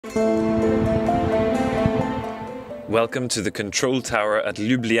Welcome to the control tower at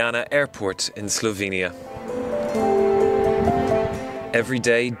Ljubliana airport in Slovenia. Every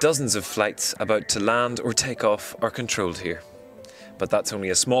day, dozens of flights about to land or take off are controlled here. But that's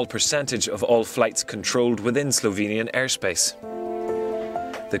only a small percentage of all flights controlled within Slovenian airspace.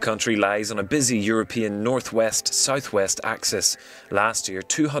 The country lies on a busy European northwest-southwest axis. Last year,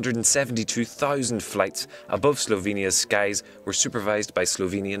 272,000 flights above Slovenia's skies were supervised by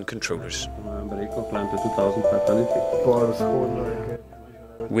Slovenian controllers.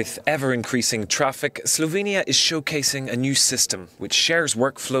 With ever-increasing traffic, Slovenia is showcasing a new system which shares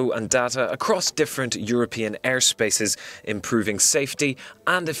workflow and data across different European airspaces, improving safety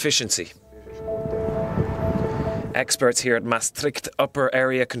and efficiency. Experts here at Maastricht Upper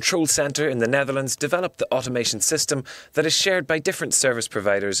Area Control Centre in the Netherlands developed the automation system that is shared by different service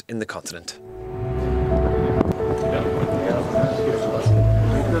providers in the continent.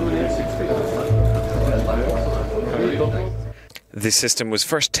 The system was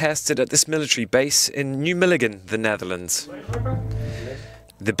first tested at this military base in Nieuw Milligen, the Netherlands.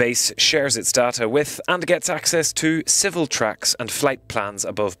 The base shares its data with and gets access to civil tracks and flight plans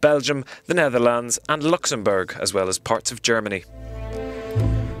above Belgium, the Netherlands and Luxembourg, as well as parts of Germany.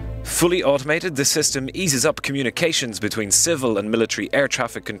 Fully automated, the system eases up communications between civil and military air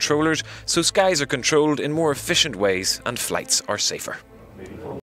traffic controllers, so skies are controlled in more efficient ways and flights are safer.